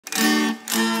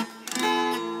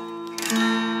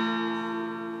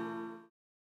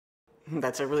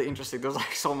That's a really interesting. There's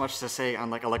like so much to say on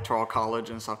like electoral college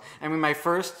and stuff. I mean,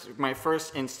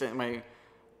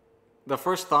 the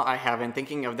first thought I have in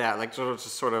thinking of that, like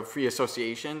sort of free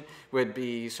association, would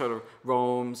be sort of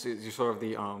Rome's sort of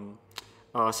the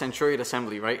Centuriate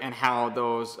Assembly, right? And how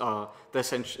those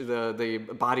the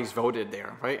bodies voted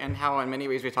there, right? And how in many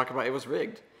ways we talk about it was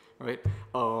rigged, right?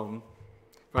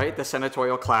 Right, the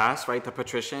senatorial class, right, the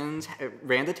patricians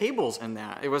ran the tables in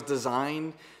that. It was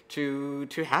designed to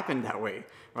happen that way,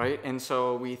 right? And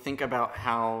so we think about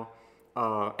how,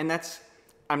 and that's,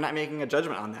 I'm not making a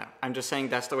judgment on that. I'm just saying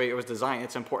that's the way it was designed.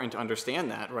 It's important to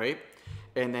understand that, right?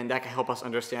 And then that can help us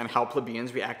understand how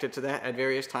plebeians reacted to that at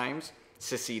various times,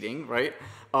 seceding, right?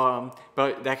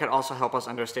 But that could also help us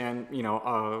understand, you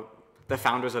know, the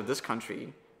founders of this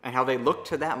country and how they looked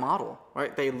to that model,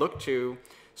 right? They looked to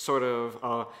sort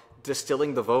of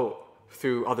distilling the vote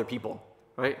through other people,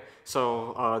 right?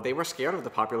 So they were scared of the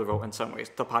popular vote in some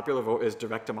ways. The popular vote is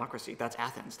direct democracy. That's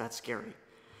Athens. That's scary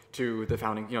to the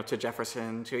founding, you know, to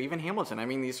Jefferson, to even Hamilton. I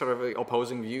mean, these sort of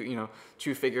opposing view, you know,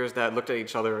 two figures that looked at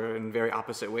each other in very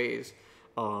opposite ways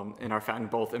and are found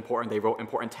both important. They wrote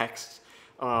important texts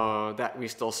that we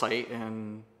still cite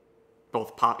in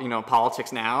both,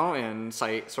 politics now and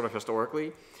cite sort of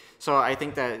historically. So I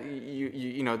think that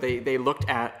you know they looked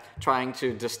at trying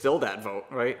to distill that vote,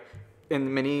 right,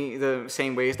 in the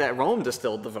same ways that Rome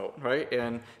distilled the vote, right,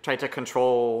 and tried to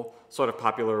control sort of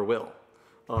popular will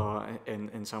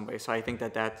in some ways. So I think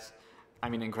that that's, I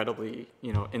mean, incredibly,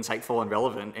 you know, insightful and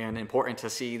relevant and important to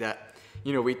see that,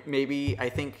 you know, I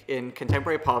think in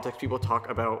contemporary politics people talk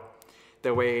about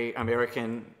the way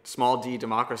American small d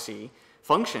democracy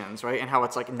functions, right, and how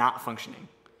it's like not functioning.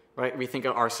 Right? We think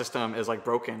of our system as like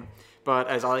broken, but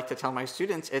as I like to tell my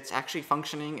students, it's actually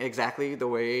functioning exactly the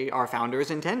way our founders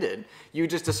intended. You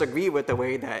just disagree with the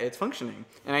way that it's functioning.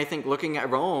 And I think looking at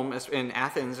Rome and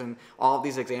Athens and all of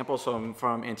these examples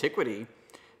from antiquity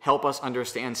help us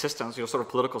understand systems, you know, sort of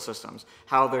political systems,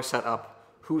 how they're set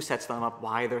up, who sets them up,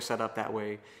 why they're set up that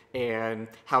way, and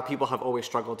how people have always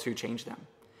struggled to change them,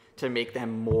 to make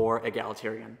them more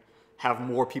egalitarian, have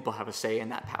more people have a say in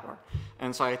that power.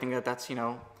 And so I think that that's, you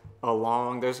know,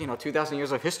 there's, you know, 2,000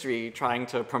 years of history trying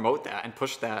to promote that and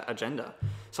push that agenda.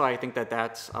 So I think that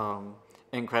that's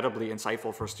incredibly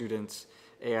insightful for students,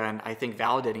 and I think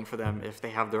validating for them if they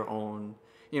have their own,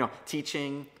 you know,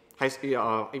 teaching,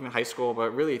 even high school,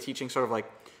 but really teaching sort of like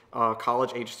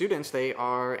college-age students, they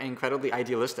are incredibly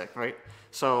idealistic, right?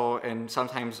 So, and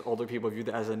sometimes older people view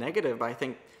that as a negative, but I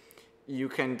think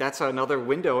that's another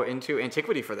window into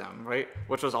antiquity for them, right?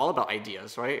 Which was all about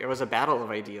ideas, right? It was a battle of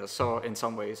ideas, so in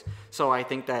some ways. So I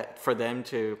think that for them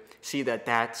to see that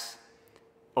that's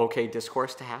okay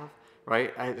discourse to have,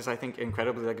 right, is, I think,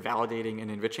 incredibly like validating and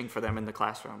enriching for them in the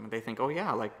classroom. They think, oh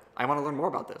yeah, like I want to learn more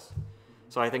about this.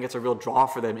 So I think it's a real draw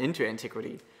for them into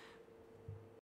antiquity